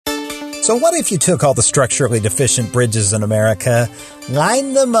So what if you took all the structurally deficient bridges in America,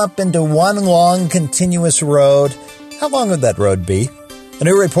 lined them up into one long continuous road? How long would that road be? A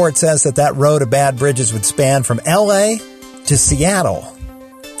new report says that road of bad bridges would span from L.A. to Seattle.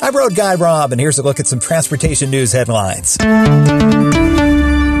 I'm Road Guy Rob, and here's a look at some transportation news headlines.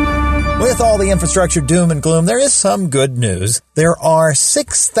 With all the infrastructure doom and gloom, there is some good news. There are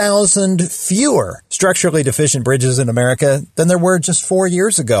 6,000 fewer structurally deficient bridges in America than there were just 4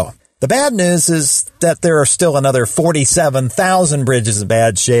 years ago. The bad news is that there are still another 47,000 bridges in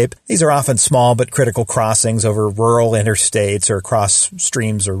bad shape. These are often small but critical crossings over rural interstates or across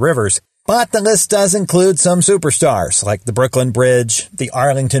streams or rivers. But the list does include some superstars, like the Brooklyn Bridge, the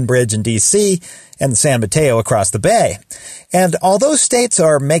Arlington Bridge in D.C., and the San Mateo across the bay. And although states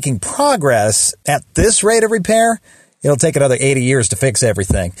are making progress at this rate of repair, it'll take another 80 years to fix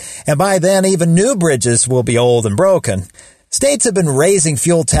everything. And by then, even new bridges will be old and broken. States have been raising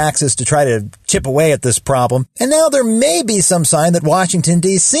fuel taxes to try to chip away at this problem, and now there may be some sign that Washington,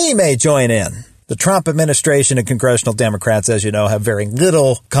 D.C. may join in. The Trump administration and congressional Democrats, as you know, have very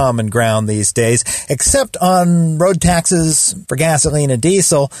little common ground these days, except on road taxes for gasoline and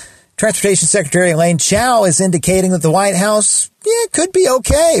diesel. Transportation Secretary Elaine Chao is indicating that the White House could be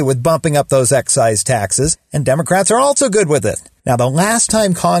okay with bumping up those excise taxes, and Democrats are also good with it. Now, the last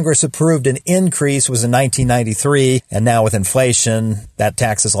time Congress approved an increase was in 1993, and now with inflation, that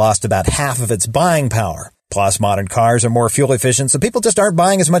tax has lost about half of its buying power. Plus, modern cars are more fuel efficient, so people just aren't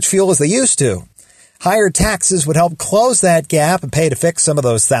buying as much fuel as they used to. Higher taxes would help close that gap and pay to fix some of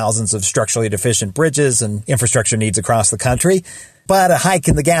those thousands of structurally deficient bridges and infrastructure needs across the country. But a hike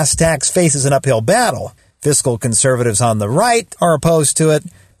in the gas tax faces an uphill battle. Fiscal conservatives on the right are opposed to it,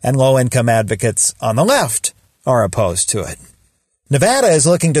 and low-income advocates on the left are opposed to it. Nevada is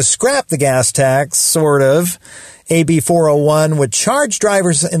looking to scrap the gas tax, sort of. AB 401 would charge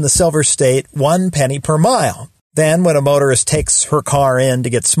drivers in the Silver State 1 penny per mile. Then, when a motorist takes her car in to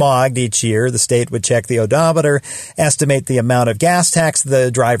get smogged each year, the state would check the odometer, estimate the amount of gas tax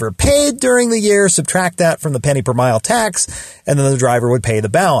the driver paid during the year, subtract that from the penny per mile tax, and then the driver would pay the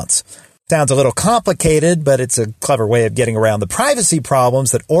balance. Sounds a little complicated, but it's a clever way of getting around the privacy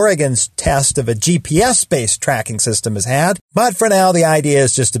problems that Oregon's test of a GPS-based tracking system has had. But for now, the idea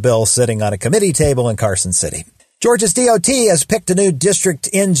is just a bill sitting on a committee table in Carson City. Georgia's DOT has picked a new district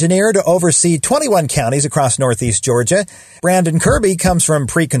engineer to oversee 21 counties across northeast Georgia. Brandon Kirby comes from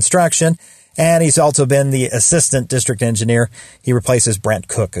pre-construction, and he's also been the assistant district engineer. He replaces Brent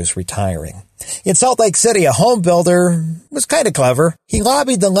Cook, who's retiring. In Salt Lake City, a home builder was kind of clever. He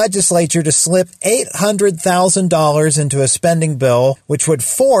lobbied the legislature to slip $800,000 into a spending bill, which would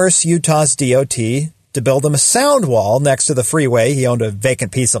force Utah's DOT to build him a sound wall next to the freeway. He owned a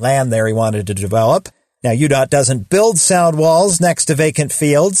vacant piece of land there he wanted to develop. Now, UDOT doesn't build sound walls next to vacant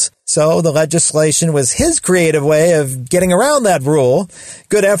fields, so the legislation was his creative way of getting around that rule.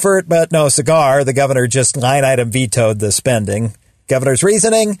 Good effort, but no cigar. The governor just line-item vetoed the spending. Governor's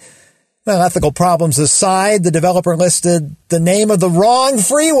reasoning? Well, ethical problems aside, the developer listed the name of the wrong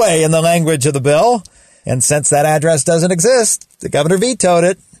freeway in the language of the bill. And since that address doesn't exist, the governor vetoed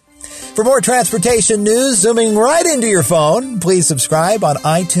it. For more transportation news zooming right into your phone, please subscribe on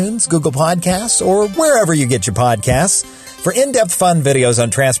iTunes, Google Podcasts, or wherever you get your podcasts. For in-depth fun videos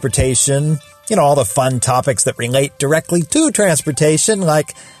on transportation, all the fun topics that relate directly to transportation,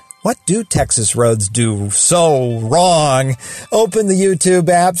 like what do Texas roads do so wrong? Open the YouTube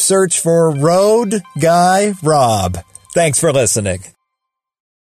app, search for Road Guy Rob. Thanks for listening.